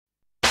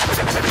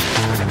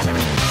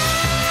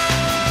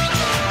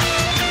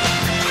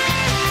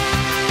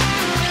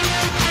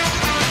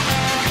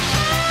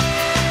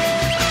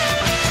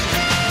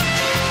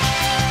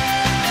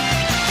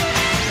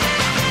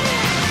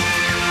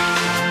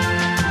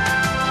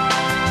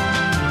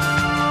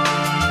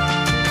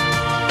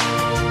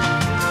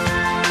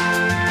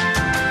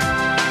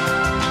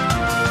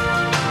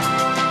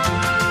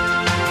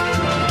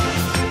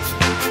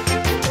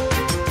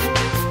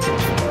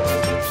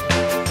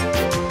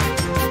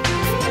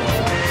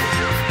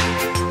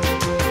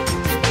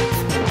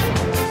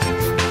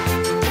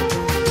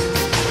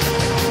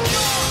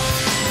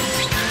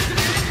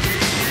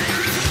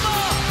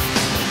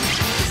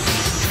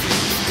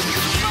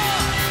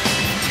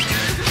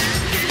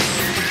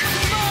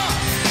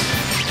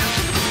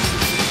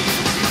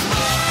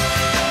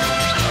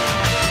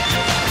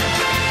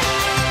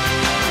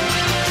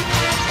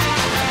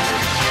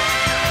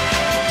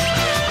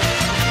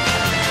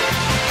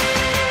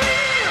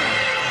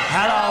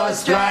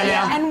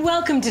and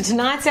welcome to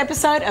tonight's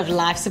episode of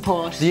Life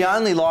Support. The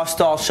only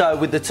lifestyle show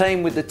with the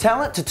team with the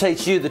talent to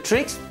teach you the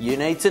tricks you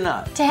need to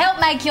know. To help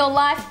make your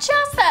life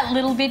just that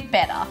little bit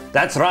better.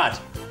 That's right.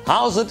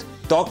 How's it?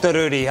 Dr.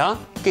 Rudy, huh?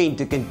 Keen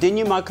to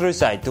continue my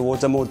crusade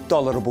towards a more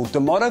tolerable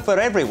tomorrow for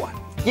everyone.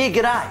 Yeah,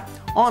 g'day.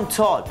 I'm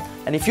Todd,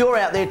 and if you're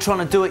out there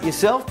trying to do it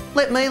yourself,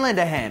 let me lend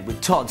a hand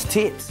with Todd's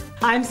tips.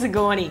 I'm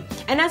Sigourney,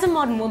 and as a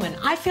modern woman,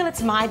 I feel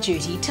it's my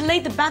duty to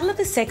lead the battle of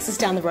the sexes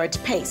down the road to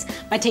peace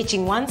by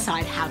teaching one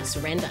side how to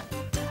surrender.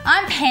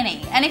 I'm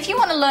Penny, and if you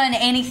want to learn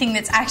anything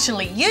that's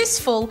actually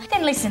useful,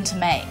 then listen to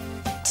me.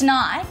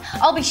 Tonight,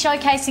 I'll be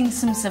showcasing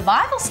some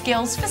survival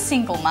skills for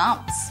single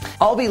mums.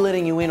 I'll be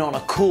letting you in on a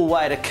cool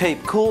way to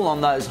keep cool on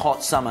those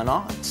hot summer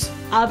nights.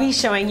 I'll be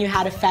showing you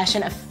how to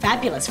fashion a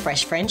fabulous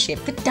fresh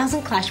friendship that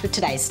doesn't clash with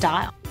today's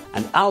style.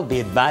 And I'll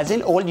be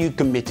advising all you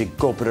committed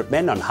corporate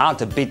men on how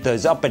to beat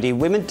those uppity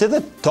women to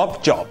the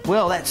top job.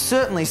 Well, that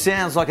certainly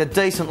sounds like a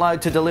decent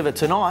load to deliver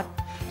tonight.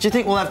 Do you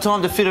think we'll have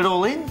time to fit it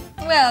all in?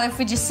 Well, if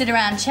we just sit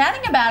around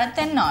chatting about it,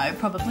 then no,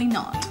 probably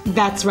not.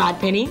 That's right,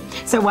 Penny.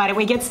 So why don't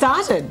we get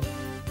started?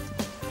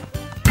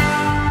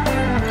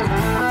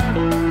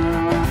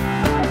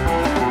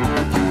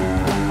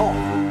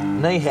 Oh,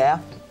 ni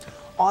hao.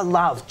 I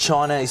love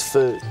Chinese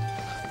food.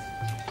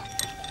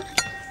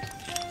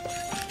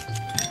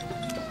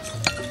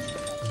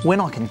 When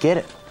I can get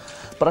it.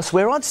 But I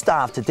swear I'd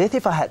starve to death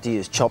if I had to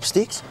use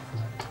chopsticks.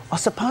 I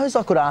suppose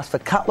I could ask for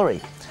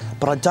cutlery,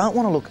 but I don't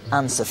want to look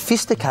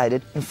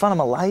unsophisticated in front of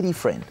my lady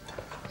friend.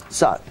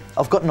 So,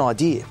 I've got an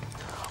idea.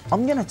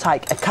 I'm going to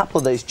take a couple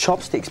of these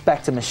chopsticks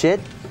back to my shed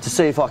to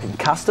see if I can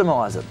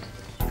customise them.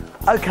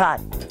 Okay,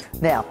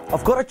 now,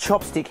 I've got a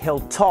chopstick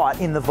held tight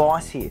in the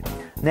vise here.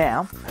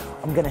 Now,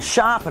 I'm going to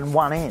sharpen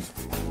one end.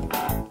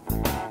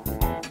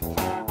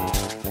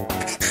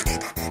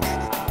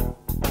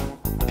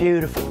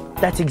 Beautiful.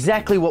 That's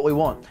exactly what we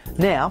want.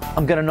 Now,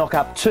 I'm going to knock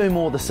up two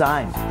more the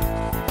same.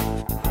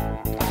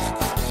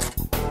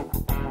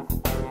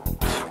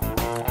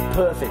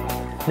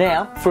 Perfect.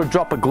 Now, for a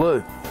drop of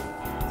glue.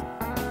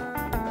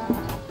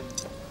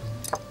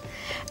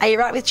 Are you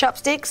right with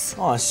chopsticks?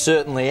 I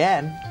certainly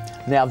am.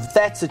 Now,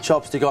 that's a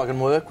chopstick I can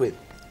work with.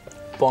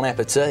 Bon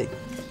appetit.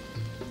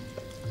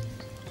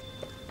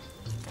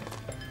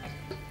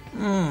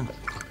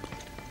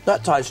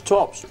 That tastes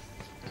tops.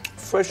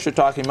 Fresh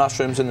shiitake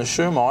mushrooms in the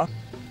shumai.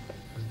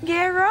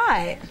 Yeah,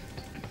 right.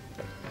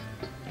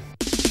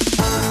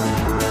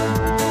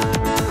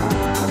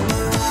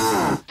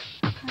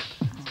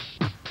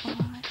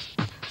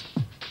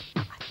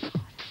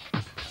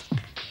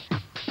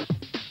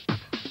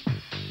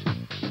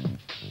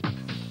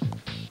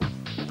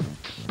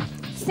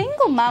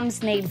 Single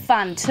mums need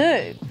fun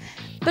too.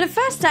 But a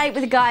first date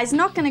with a guy is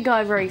not going to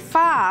go very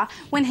far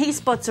when he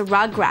spots a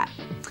rug rat.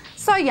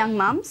 So, young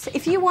mums,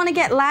 if you want to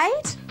get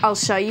laid, I'll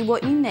show you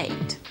what you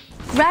need.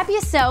 Grab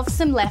yourself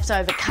some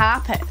leftover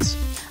carpet.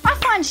 I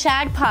find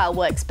shag pile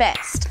works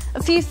best.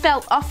 A few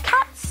felt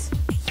offcuts,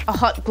 a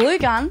hot glue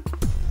gun,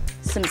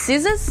 some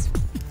scissors,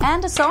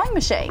 and a sewing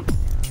machine.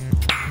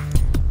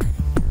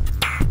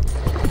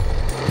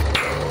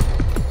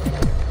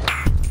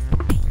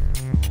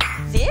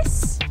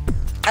 This,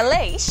 a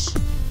leash,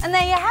 and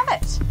there you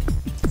have it.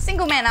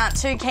 Single men aren't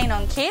too keen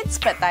on kids,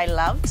 but they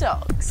love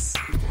dogs.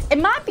 It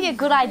might be a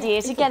good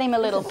idea to get him a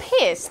little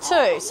piss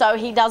too, so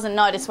he doesn't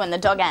notice when the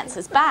dog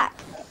answers back.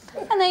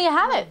 And there you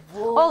have it.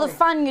 All the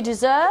fun you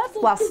deserve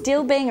while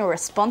still being a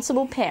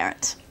responsible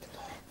parent.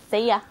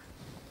 See ya.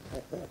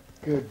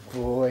 Good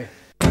boy.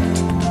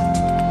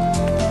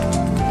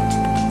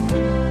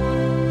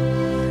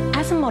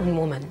 As a modern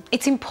woman,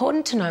 it's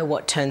important to know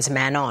what turns a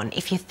man on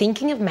if you're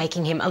thinking of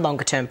making him a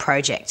longer-term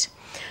project.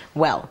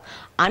 Well,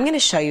 I'm going to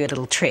show you a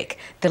little trick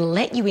that'll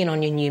let you in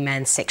on your new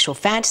man's sexual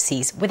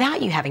fantasies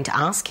without you having to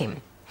ask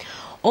him.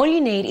 All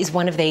you need is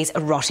one of these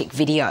erotic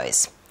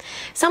videos.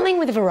 Something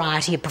with a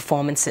variety of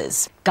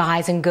performances.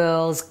 Guys and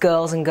girls,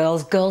 girls and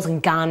girls, girls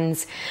and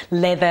guns,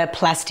 leather,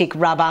 plastic,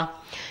 rubber.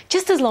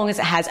 Just as long as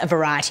it has a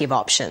variety of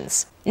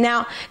options.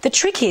 Now, the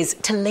trick is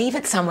to leave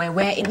it somewhere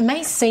where it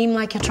may seem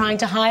like you're trying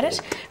to hide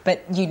it,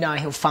 but you know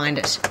he'll find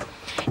it.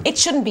 It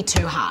shouldn't be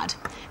too hard.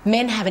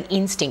 Men have an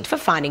instinct for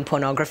finding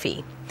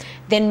pornography.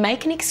 Then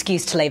make an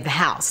excuse to leave the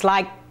house,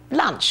 like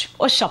lunch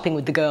or shopping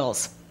with the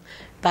girls.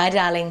 Bye,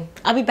 darling.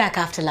 I'll be back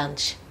after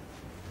lunch.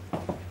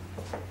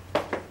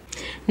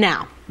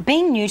 Now,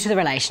 being new to the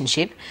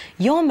relationship,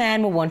 your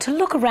man will want to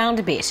look around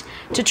a bit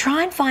to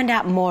try and find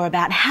out more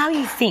about how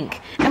you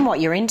think and what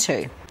you're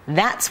into.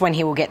 That's when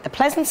he will get the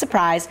pleasant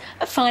surprise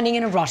of finding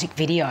an erotic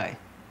video.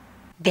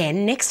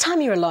 Then, next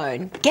time you're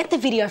alone, get the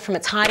video from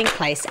its hiding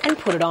place and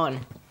put it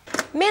on.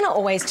 Men are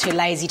always too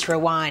lazy to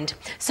rewind,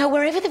 so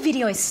wherever the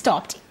video is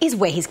stopped is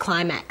where he's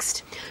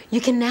climaxed.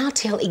 You can now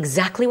tell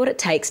exactly what it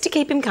takes to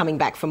keep him coming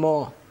back for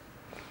more.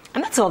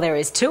 And that's all there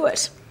is to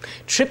it.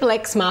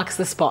 XXX marks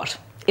the spot.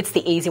 It's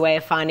the easy way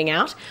of finding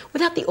out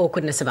without the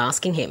awkwardness of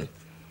asking him.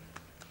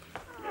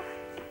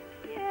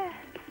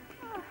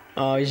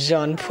 Oh,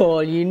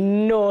 Jean-Paul, you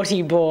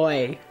naughty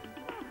boy.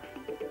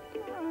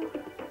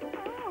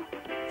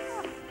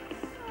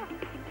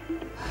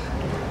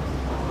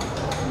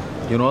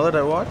 You know that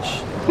I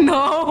watch?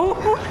 No.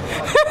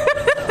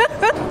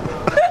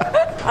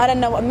 I don't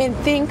know what men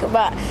think,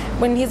 but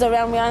when he's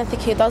around me, I don't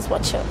think he does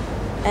watch it.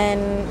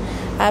 And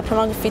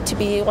pornography to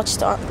be watched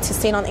to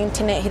seen on the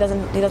internet, he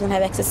doesn't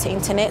have access to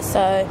internet,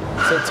 so.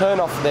 So turn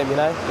off for them, you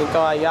know. Think, oh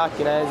yuck,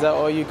 you know. Is that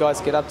all you guys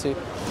get up to?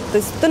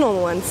 The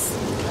normal ones.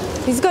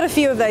 He's got a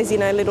few of those, you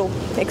know, little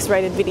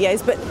X-rated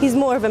videos, but he's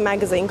more of a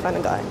magazine kind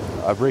of guy.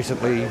 I've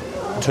recently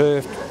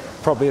turfed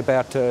probably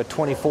about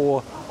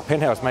 24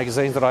 Penthouse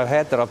magazines that I've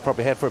had, that I've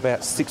probably had for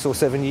about 6 or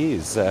 7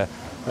 years.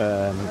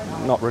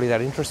 Not really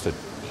that interested.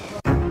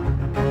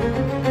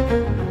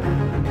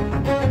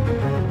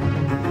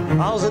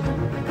 How's it?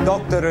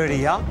 Dr. Rudy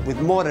here with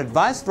more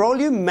advice for all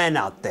you men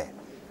out there.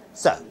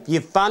 So,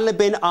 you've finally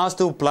been asked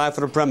to apply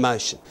for a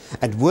promotion,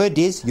 and word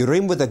is you're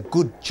in with a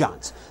good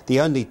chance. The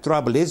only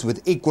trouble is,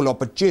 with equal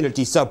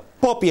opportunity so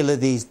popular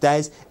these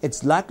days,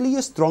 it's likely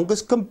your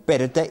strongest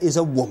competitor is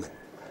a woman.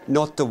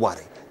 Not to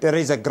worry, there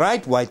is a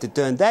great way to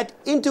turn that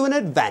into an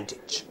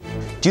advantage.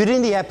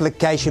 During the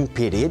application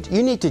period,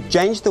 you need to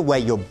change the way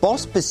your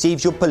boss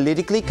perceives your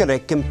politically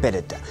correct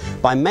competitor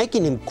by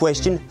making him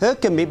question her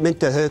commitment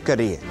to her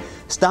career.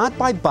 Start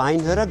by buying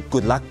her a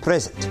good luck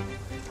present.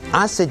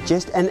 I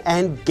suggest an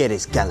Ann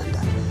Geddes calendar,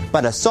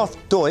 but a soft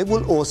toy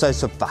will also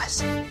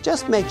suffice.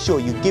 Just make sure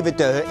you give it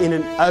to her in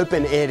an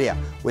open area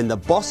when the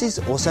boss is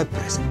also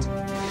present.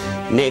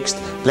 Next,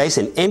 place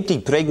an empty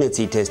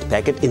pregnancy test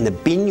packet in the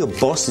bin your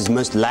boss is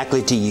most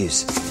likely to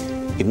use.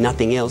 If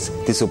nothing else,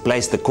 this will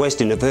place the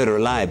question of her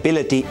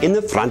reliability in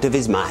the front of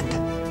his mind.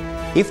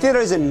 If there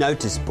is a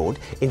notice board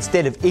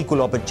instead of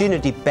equal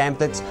opportunity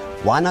pamphlets,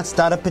 why not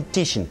start a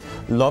petition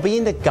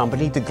lobbying the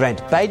company to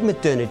grant paid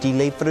maternity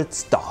leave for its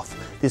staff?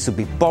 This will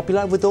be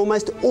popular with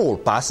almost all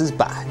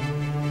passers-by.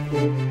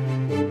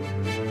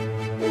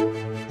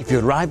 If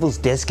your rival's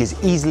desk is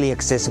easily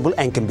accessible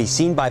and can be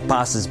seen by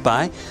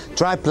passers-by,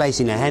 try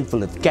placing a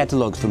handful of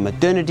catalogues for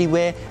maternity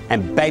wear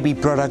and baby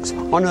products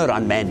on her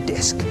unmanned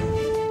desk.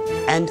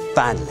 And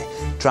finally,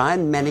 try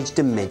and manage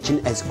to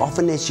mention as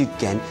often as you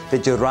can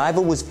that your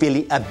rival was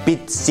feeling a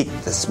bit sick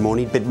this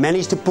morning but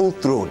managed to pull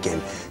through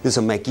again. This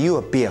will make you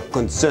appear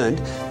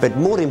concerned, but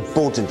more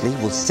importantly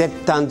will set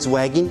tongues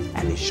wagging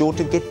and is sure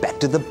to get back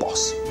to the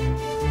boss.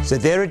 So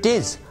there it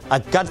is, a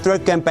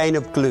cutthroat campaign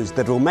of clues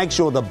that will make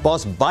sure the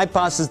boss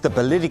bypasses the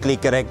politically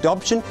correct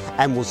option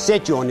and will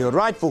set you on your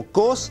rightful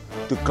course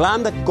to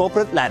climb the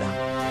corporate ladder.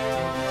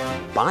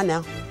 Bye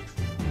now.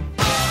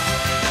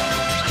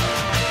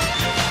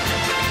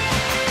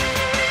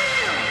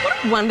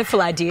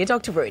 Wonderful idea,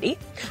 Dr. Rudy.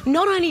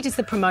 Not only does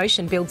the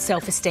promotion build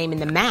self-esteem in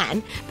the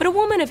man, but a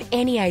woman of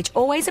any age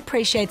always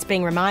appreciates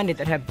being reminded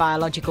that her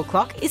biological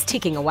clock is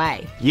ticking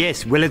away.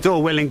 Yes, well, it's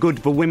all well and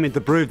good for women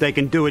to prove they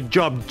can do a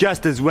job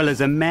just as well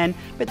as a man,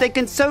 but they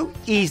can so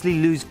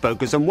easily lose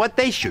focus on what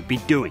they should be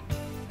doing.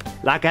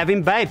 Like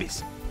having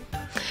babies.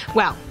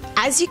 Well,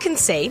 as you can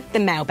see, the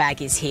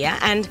mailbag is here,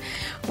 and,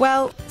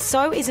 well,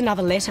 so is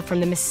another letter from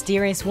the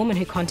mysterious woman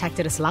who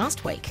contacted us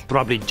last week.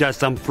 Probably just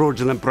some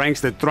fraudulent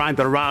prankster trying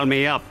to rile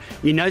me up.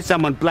 You know,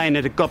 someone playing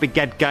at a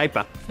copycat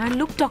caper. No,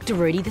 look, Dr.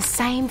 Rudy, the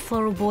same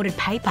floral bordered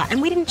paper,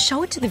 and we didn't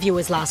show it to the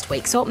viewers last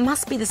week, so it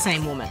must be the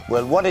same woman.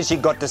 Well, what has she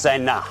got to say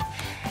now?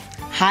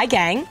 Hi,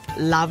 gang.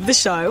 Love the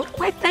show.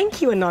 Why,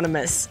 thank you,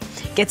 Anonymous.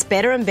 Gets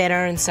better and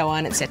better and so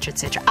on, etc.,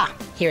 etc. Ah,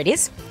 here it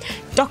is.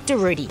 Dr.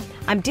 Rudy,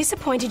 I'm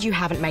disappointed you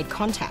haven't made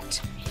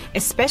contact,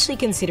 especially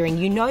considering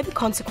you know the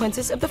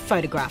consequences of the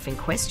photograph in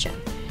question.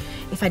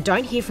 If I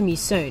don't hear from you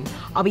soon,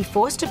 I'll be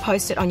forced to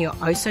post it on your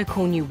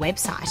oh-so-cool new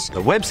website.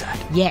 The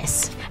website?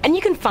 Yes. And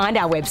you can find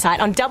our website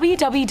on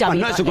www. Oh,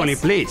 no, Sugoni,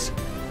 please.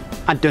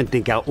 I don't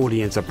think our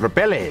audience are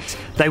propellerheads.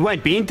 They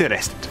won't be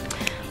interested.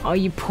 Oh,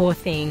 you poor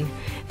thing.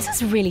 This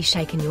has really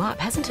shaken you up,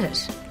 hasn't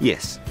it?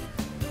 Yes.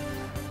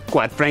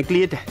 Quite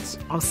frankly, it has.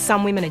 Oh,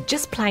 some women are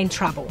just plain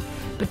trouble.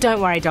 But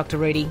don't worry, Dr.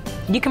 Rudy.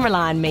 You can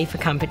rely on me for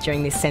comfort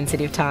during this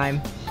sensitive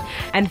time.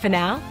 And for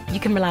now, you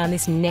can rely on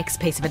this next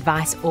piece of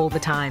advice all the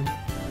time.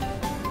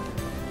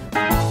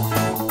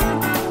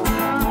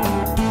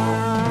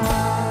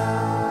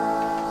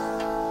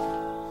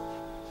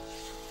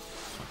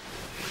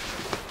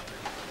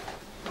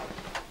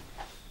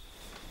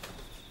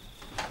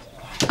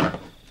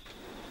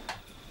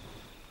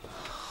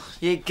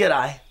 Yeah,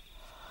 g'day.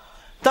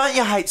 Don't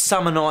you hate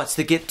summer nights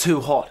that get too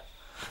hot?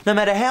 No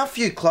matter how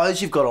few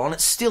clothes you've got on,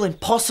 it's still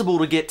impossible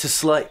to get to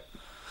sleep.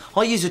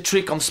 I use a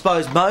trick I'm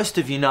supposed most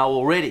of you know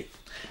already.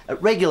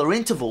 At regular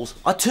intervals,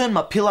 I turn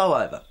my pillow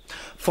over,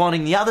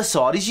 finding the other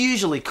side is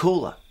usually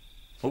cooler.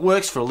 It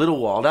works for a little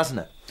while, doesn't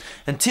it?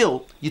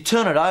 Until you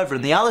turn it over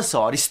and the other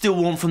side is still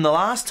warm from the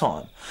last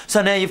time.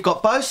 So now you've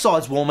got both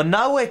sides warm and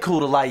nowhere cool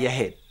to lay your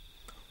head.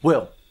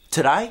 Well,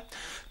 today,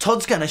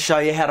 Todd's going to show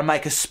you how to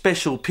make a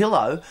special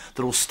pillow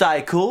that'll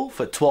stay cool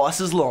for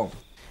twice as long.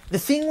 The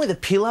thing with a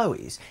pillow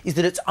is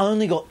that it's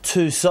only got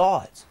two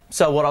sides.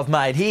 So what I've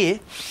made here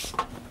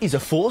is a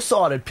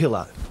four-sided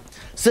pillow.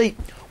 See,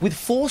 with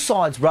four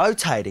sides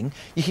rotating,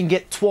 you can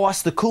get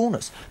twice the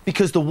coolness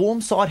because the warm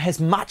side has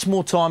much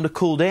more time to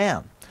cool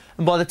down.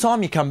 And by the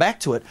time you come back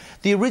to it,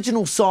 the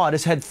original side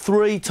has had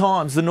 3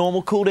 times the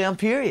normal cool-down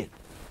period.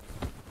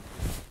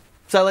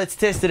 So let's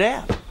test it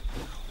out.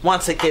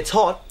 Once it gets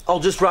hot, I'll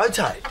just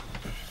rotate.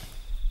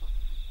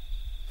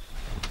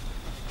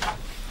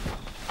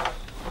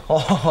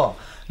 Oh,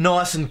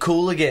 nice and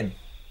cool again.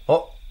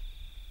 Oh,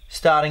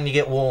 starting to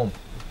get warm.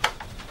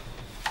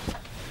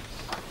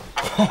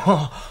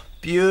 Oh,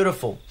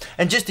 beautiful.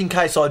 And just in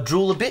case I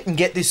drool a bit and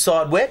get this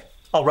side wet,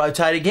 I'll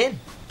rotate again.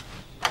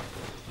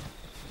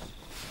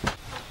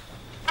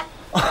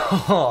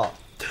 Oh,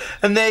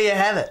 and there you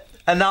have it.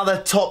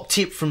 Another top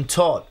tip from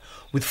Todd.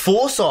 With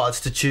 4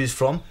 sides to choose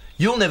from,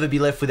 you'll never be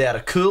left without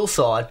a cool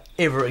side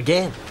ever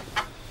again.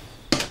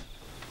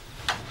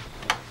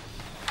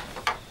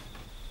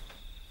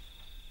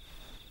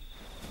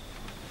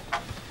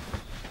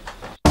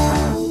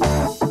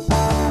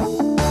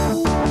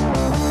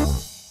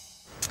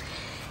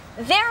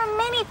 There are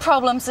many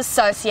problems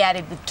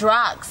associated with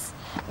drugs.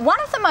 One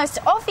of the most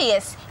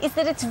obvious is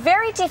that it's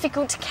very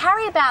difficult to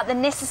carry about the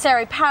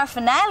necessary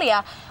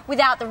paraphernalia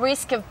without the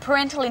risk of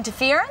parental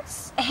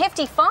interference, a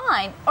hefty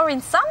fine, or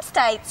in some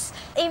states,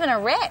 even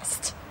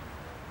arrest.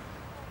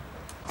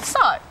 So,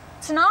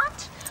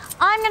 tonight,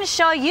 I'm going to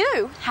show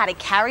you how to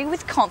carry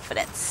with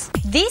confidence.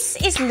 This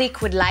is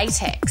liquid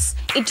latex.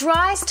 It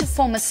dries to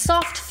form a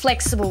soft,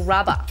 flexible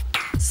rubber.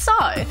 So,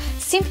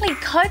 simply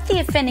coat the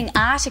offending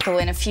article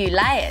in a few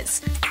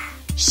layers,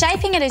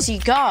 shaping it as you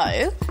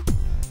go,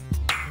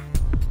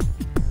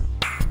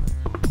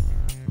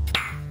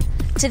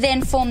 to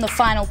then form the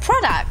final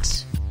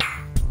product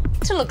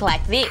to look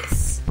like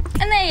this.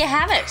 And there you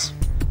have it.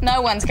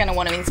 No one's going to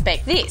want to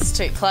inspect this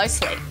too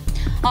closely.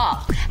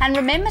 Oh, and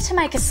remember to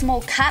make a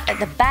small cut at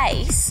the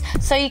base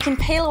so you can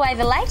peel away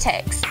the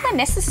latex when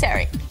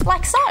necessary,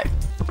 like so.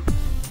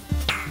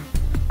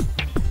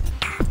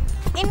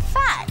 In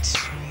fact,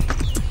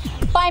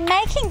 by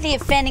making the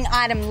offending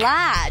item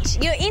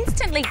large, you're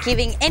instantly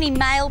giving any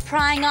male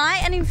prying eye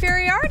an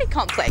inferiority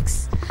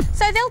complex.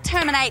 So they'll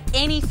terminate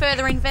any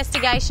further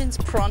investigations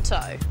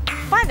pronto.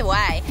 By the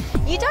way,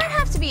 you don't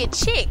have to be a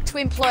chick to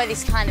employ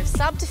this kind of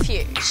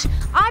subterfuge.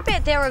 I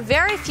bet there are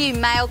very few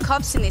male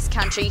cops in this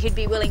country who'd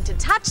be willing to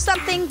touch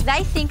something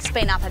they think's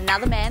been up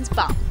another man's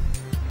bum.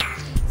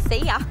 See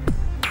ya.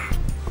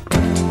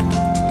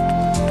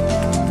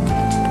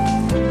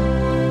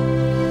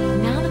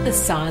 Now that the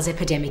SARS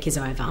epidemic is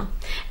over,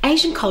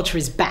 Asian culture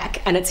is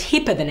back and it's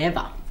hipper than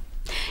ever.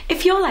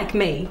 If you're like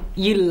me,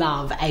 you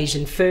love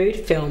Asian food,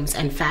 films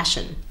and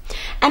fashion,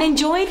 and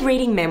enjoyed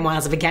reading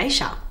memoirs of a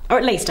geisha, or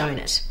at least own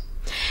it.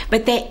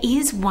 But there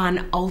is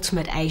one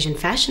ultimate Asian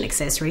fashion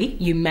accessory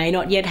you may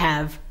not yet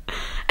have: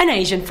 an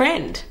Asian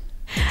friend.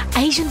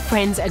 Asian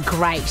friends are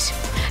great.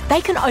 They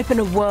can open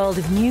a world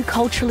of new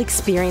cultural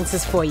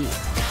experiences for you.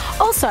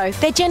 Also,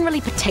 they're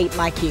generally petite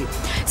like you,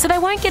 so they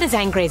won't get as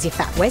angry as your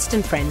fat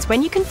Western friends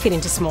when you can fit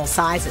into small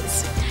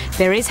sizes.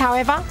 There is,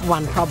 however,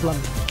 one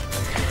problem.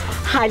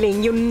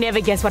 Eileen, you'll never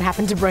guess what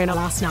happened to Bruno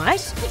last night.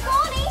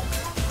 Sigourney,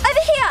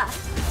 over here.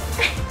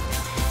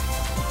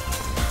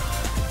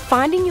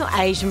 Finding your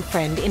Asian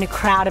friend in a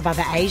crowd of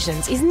other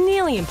Asians is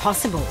nearly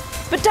impossible.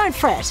 But don't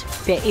fret,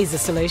 there is a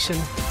solution.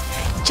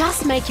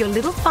 Just make your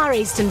little Far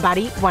Eastern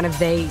buddy one of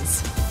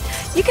these.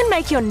 You can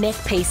make your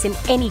neck piece in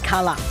any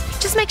colour.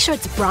 Just make sure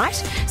it's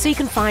bright so you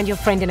can find your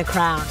friend in a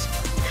crowd.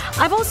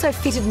 I've also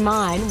fitted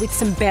mine with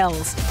some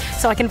bells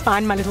so I can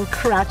find my little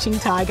crouching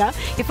tiger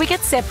if we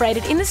get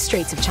separated in the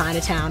streets of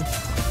Chinatown.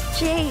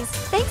 Jeez,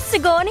 thanks,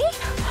 Sigourney.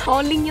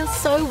 Oh, Ling, you're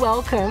so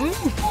welcome.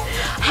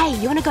 Hey,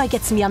 you want to go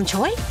get some yum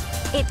choy?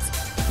 It's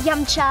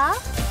yum cha.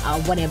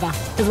 Oh, whatever,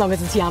 as long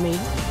as it's yummy.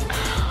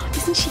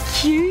 Isn't she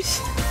cute?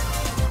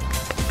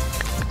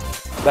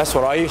 That's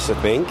what I used to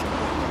think,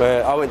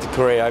 but I went to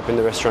Korea, opened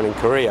a restaurant in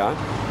Korea,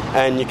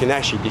 and you can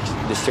actually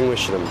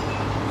distinguish them.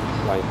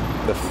 Like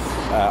the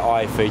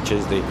eye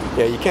features, you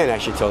can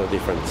actually tell the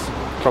difference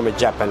from a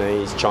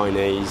Japanese,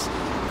 Chinese,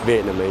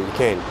 Vietnamese. You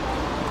can.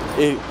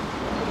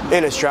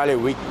 In Australia,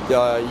 you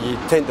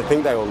tend to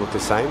think they all look the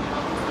same,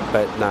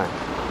 but no.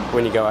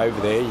 When you go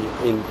over there,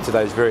 into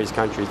those various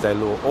countries, they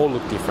all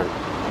look different.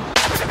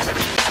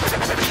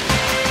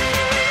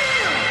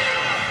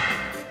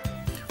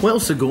 Well,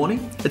 Sigourney,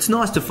 it's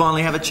nice to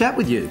finally have a chat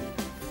with you.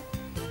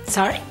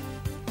 Sorry?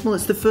 Well,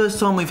 it's the first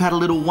time we've had a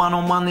little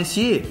one-on-one this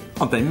year.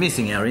 I've been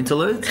missing our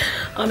interludes.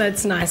 Oh,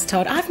 that's nice,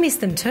 Todd. I've missed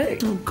them too.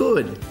 Oh,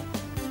 good.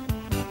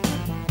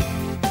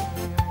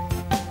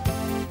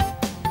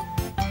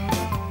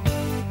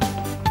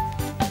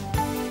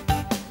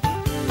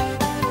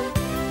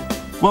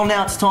 Well,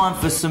 now it's time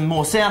for some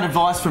more sound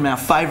advice from our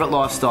favourite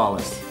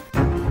lifestylist.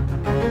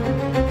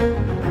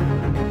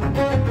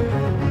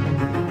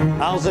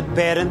 How's it,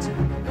 parents?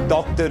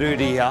 Dr.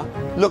 Rudy here.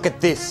 Look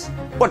at this.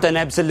 What an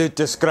absolute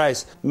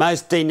disgrace.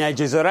 Most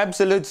teenagers are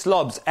absolute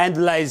slobs and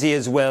lazy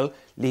as well,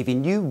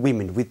 leaving you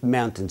women with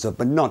mountains of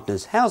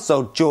monotonous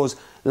household chores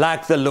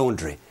like the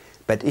laundry.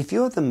 But if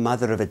you're the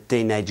mother of a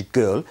teenage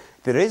girl,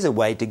 there is a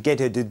way to get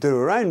her to do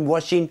her own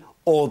washing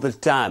all the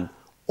time.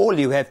 All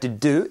you have to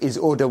do is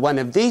order one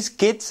of these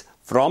kits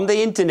from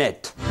the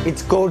internet.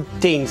 It's called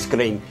Teen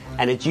Screen,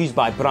 and it's used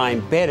by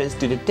prime parents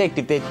to detect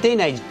if their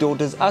teenage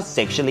daughters are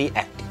sexually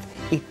active.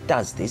 It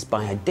does this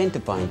by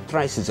identifying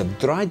traces of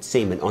dried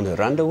semen on her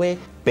underwear,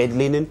 bed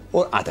linen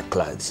or other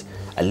clothes.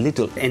 A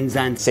little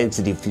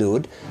enzyme-sensitive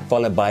fluid,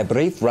 followed by a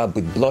brief rub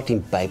with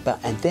blotting paper,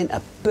 and then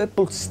a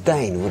purple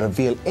stain will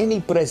reveal any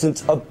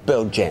presence of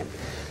pearl jam.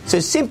 So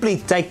simply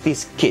take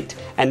this kit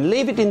and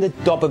leave it in the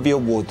top of your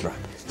wardrobe,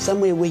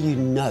 somewhere where you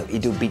know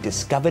it will be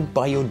discovered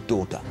by your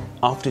daughter.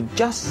 After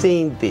just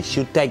seeing this,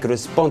 she'll take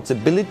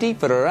responsibility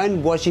for her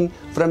own washing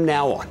from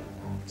now on.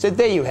 So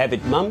there you have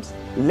it, mums.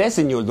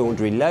 Lessen your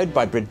laundry load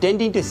by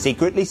pretending to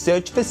secretly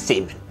search for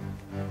semen.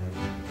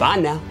 Bye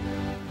now.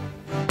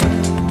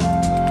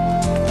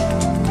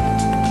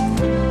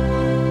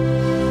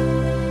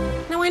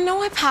 Now I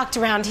know I parked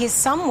around here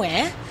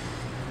somewhere.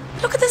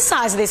 Look at the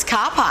size of this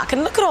car park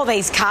and look at all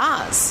these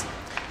cars.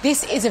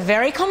 This is a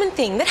very common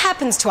thing that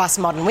happens to us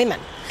modern women.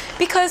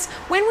 Because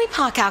when we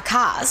park our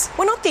cars,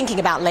 we're not thinking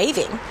about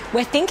leaving,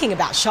 we're thinking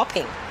about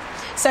shopping.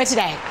 So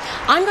today,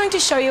 I'm going to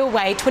show you a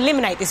way to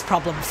eliminate this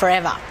problem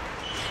forever.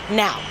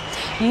 Now,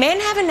 men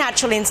have a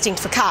natural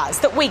instinct for cars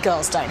that we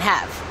girls don't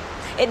have.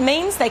 It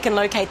means they can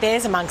locate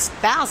theirs amongst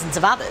thousands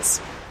of others.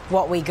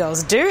 What we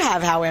girls do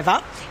have,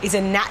 however, is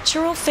a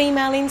natural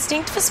female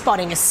instinct for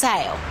spotting a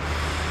sale.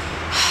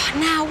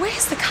 Now,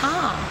 where's the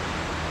car?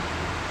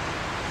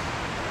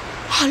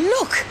 Oh,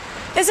 look!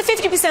 There's a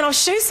 50% off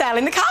shoe sale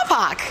in the car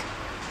park.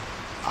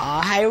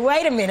 Oh, hey,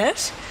 wait a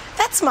minute.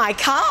 That's my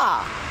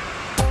car.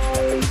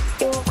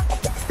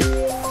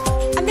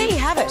 And there you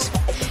have it.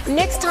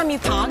 Next time you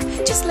park,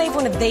 just leave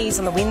one of these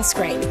on the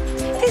windscreen.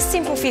 This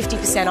simple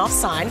 50% off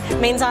sign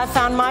means I've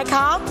found my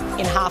car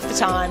in half the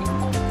time.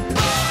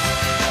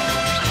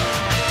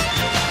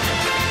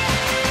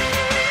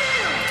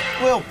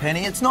 Well,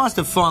 Penny, it's nice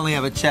to finally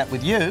have a chat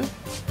with you.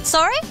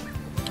 Sorry?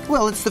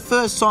 Well, it's the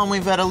first time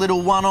we've had a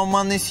little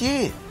one-on-one this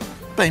year.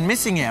 Been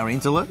missing our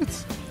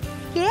interludes.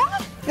 Yeah?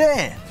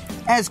 Yeah.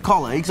 As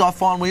colleagues, I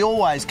find we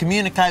always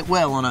communicate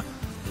well on a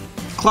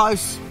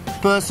close,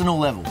 personal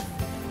level.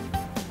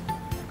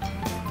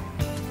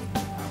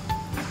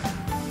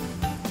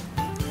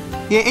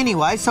 Yeah,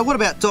 anyway, so what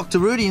about Dr.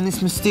 Rudy and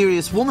this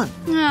mysterious woman?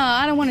 Oh,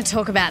 I don't want to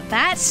talk about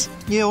that.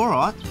 Yeah, all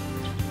right.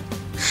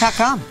 How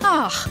come?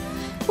 Oh,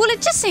 well,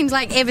 it just seems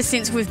like ever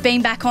since we've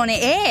been back on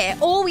air,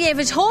 all we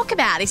ever talk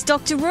about is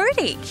Dr.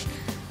 Rudy.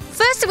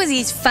 First it was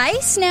his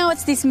face, now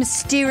it's this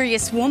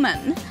mysterious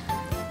woman.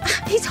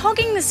 He's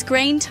hogging the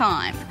screen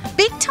time.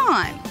 Big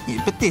time.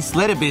 Yeah, but this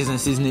letter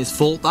business isn't his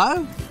fault,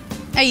 though.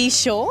 Are you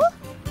sure?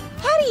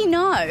 How do you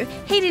know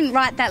he didn't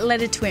write that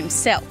letter to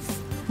himself?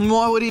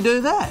 Why would he do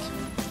that?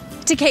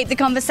 To keep the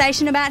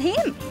conversation about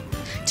him.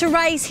 To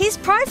raise his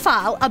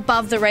profile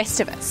above the rest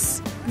of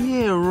us.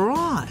 Yeah,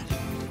 right.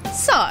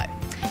 So,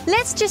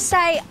 let's just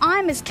say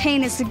I'm as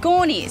keen as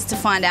Sigourney is to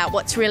find out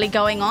what's really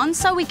going on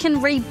so we can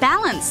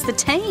rebalance the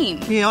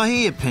team. Yeah, I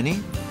hear you, Penny.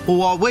 Well,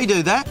 while we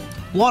do that,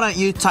 why don't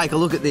you take a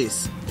look at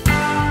this?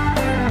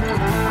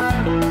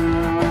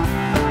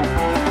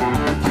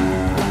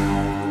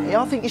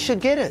 Yeah, I think you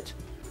should get it.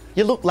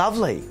 You look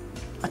lovely.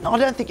 I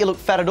don't think you look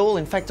fat at all.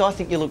 In fact, I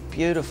think you look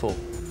beautiful.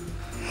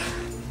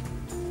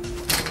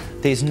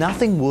 There's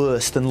nothing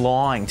worse than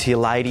lying to your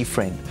lady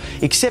friend,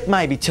 except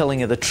maybe telling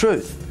her the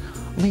truth.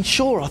 I mean,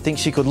 sure, I think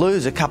she could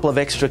lose a couple of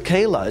extra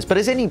kilos, but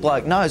as any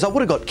bloke knows, I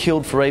would have got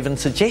killed for even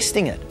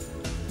suggesting it.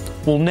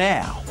 Well,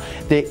 now,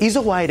 there is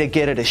a way to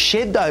get her to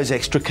shed those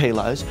extra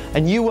kilos,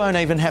 and you won't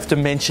even have to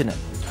mention it.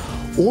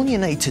 All you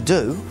need to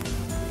do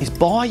is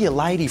buy your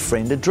lady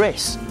friend a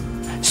dress.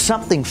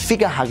 Something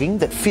figure-hugging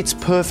that fits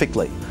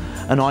perfectly.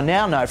 And I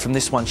now know from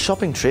this one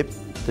shopping trip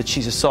that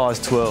she's a size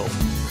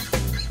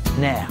 12.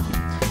 Now,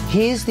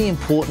 here's the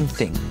important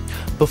thing.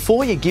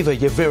 Before you give her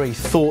your very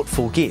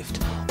thoughtful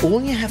gift,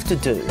 all you have to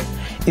do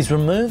is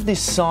remove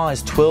this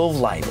size 12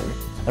 label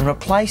and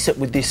replace it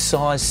with this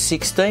size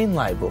 16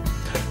 label.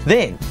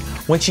 Then,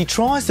 when she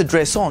tries the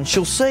dress on,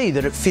 she'll see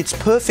that it fits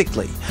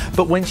perfectly.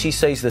 But when she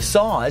sees the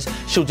size,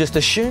 she'll just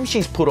assume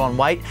she's put on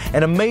weight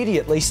and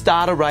immediately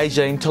start a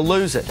regime to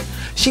lose it.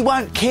 She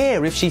won't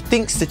care if she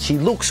thinks that she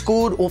looks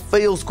good or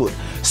feels good.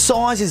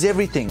 Size is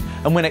everything,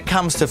 and when it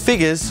comes to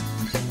figures,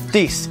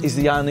 this is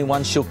the only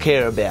one she'll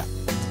care about.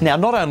 Now,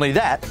 not only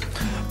that,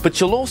 but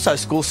you'll also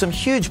score some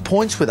huge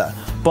points with her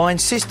by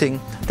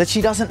insisting that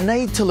she doesn't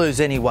need to lose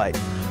any weight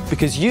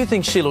because you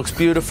think she looks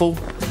beautiful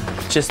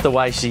just the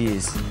way she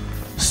is.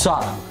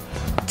 So,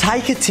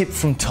 take a tip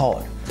from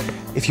Todd.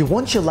 If you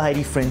want your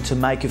lady friend to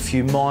make a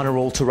few minor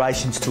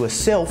alterations to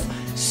herself,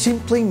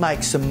 simply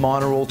make some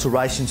minor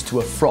alterations to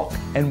a frock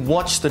and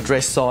watch the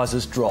dress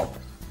sizes drop.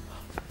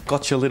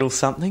 Got you a little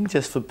something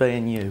just for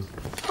being you.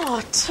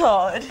 Oh,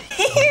 Todd,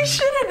 you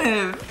shouldn't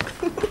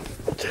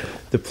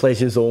have. The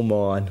pleasure's all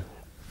mine.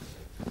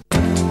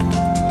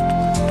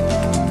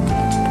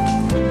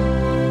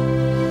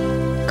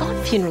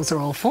 God, funerals are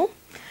awful.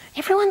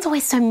 Everyone's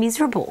always so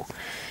miserable.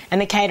 And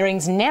the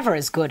catering's never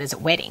as good as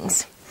at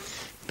weddings.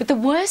 But the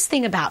worst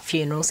thing about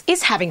funerals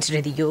is having to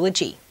do the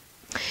eulogy.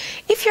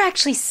 If you're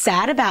actually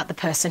sad about the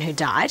person who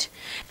died,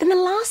 then the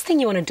last thing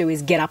you want to do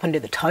is get up and do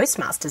the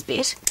Toastmasters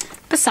bit.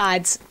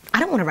 Besides, I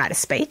don't want to write a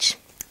speech.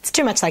 It's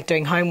too much like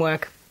doing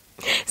homework.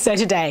 So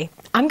today,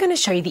 I'm going to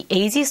show you the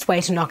easiest way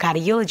to knock out a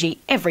eulogy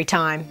every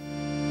time.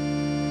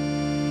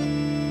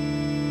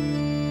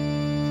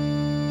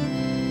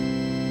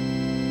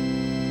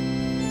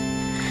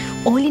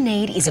 All you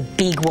need is a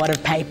big wad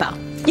of paper.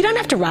 You don't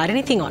have to write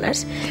anything on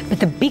it, but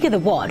the bigger the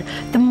wad,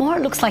 the more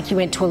it looks like you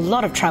went to a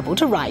lot of trouble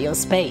to write your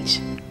speech.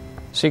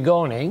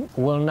 Sigourney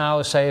will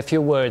now say a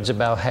few words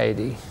about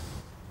Heidi.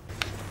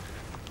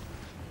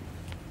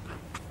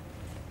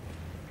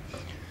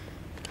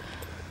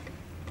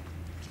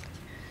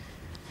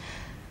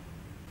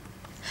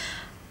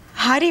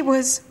 Heidi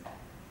was...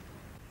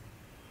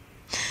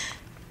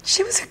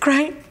 She was a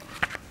great...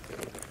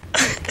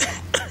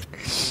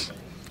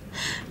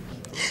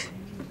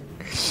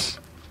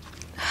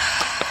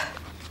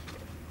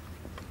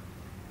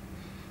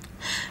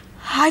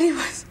 Heidi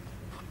was...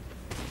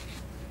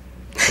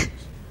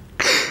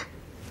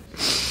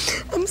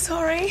 I'm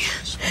sorry.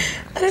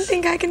 I don't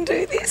think I can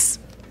do this.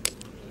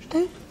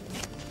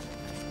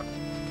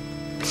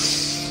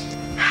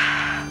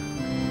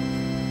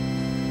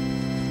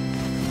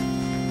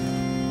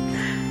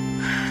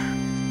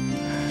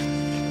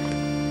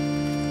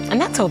 And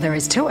that's all there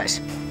is to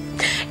it.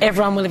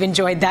 Everyone will have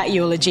enjoyed that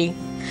eulogy.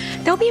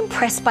 They'll be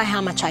impressed by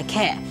how much I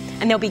care,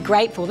 and they'll be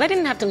grateful they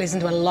didn't have to listen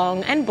to a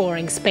long and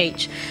boring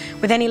speech.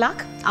 With any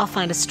luck, I'll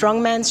find a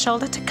strong man's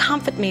shoulder to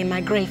comfort me in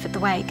my grief at the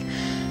wake.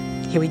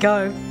 Here we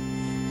go.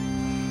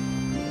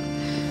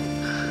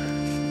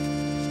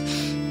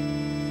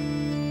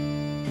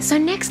 So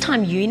next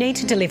time you need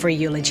to deliver a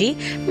eulogy,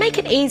 make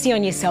it easy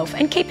on yourself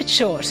and keep it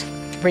short.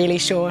 Really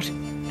short.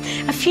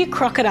 A few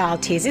crocodile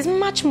tears is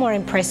much more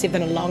impressive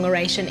than a long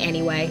oration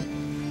anyway.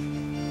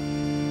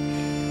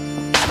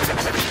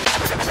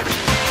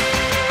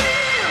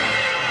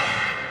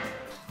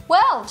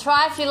 Well,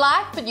 try if you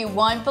like, but you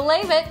won't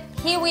believe it.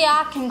 Here we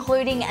are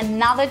concluding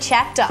another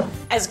chapter.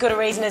 As good a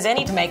reason as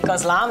any to make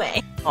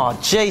gozlami. Oh,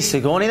 gee,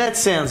 Sigourney, that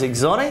sounds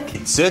exotic.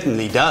 It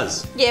certainly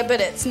does. Yeah, but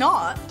it's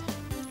not.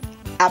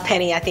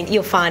 Penny, I think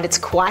you'll find it's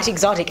quite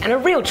exotic and a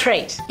real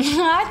treat.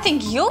 I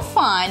think you'll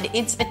find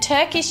it's a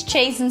Turkish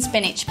cheese and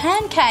spinach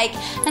pancake,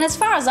 and as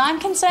far as I'm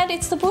concerned,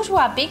 it's the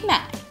bourgeois Big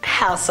Mac.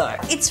 How so?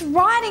 It's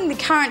riding the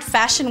current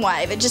fashion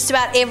wave at just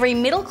about every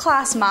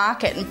middle-class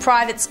market and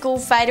private school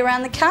fete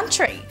around the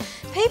country.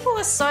 People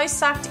are so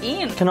sucked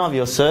in. Can I have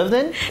your serve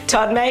then?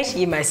 Todd, mate,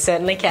 you most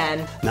certainly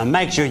can. Now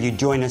make sure you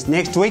join us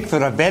next week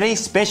for a very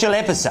special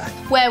episode,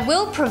 where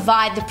we'll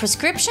provide the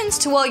prescriptions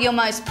to all your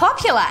most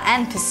popular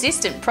and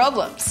persistent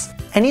problems.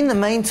 And in the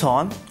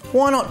meantime,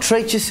 why not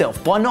treat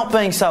yourself by not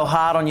being so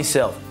hard on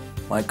yourself?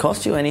 Won't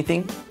cost you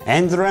anything.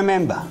 And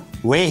remember,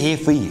 we're here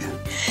for you.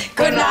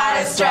 Good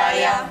night,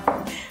 Australia.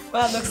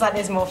 Well, it looks like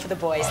there's more for the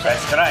boys.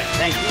 That's great,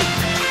 thank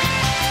you.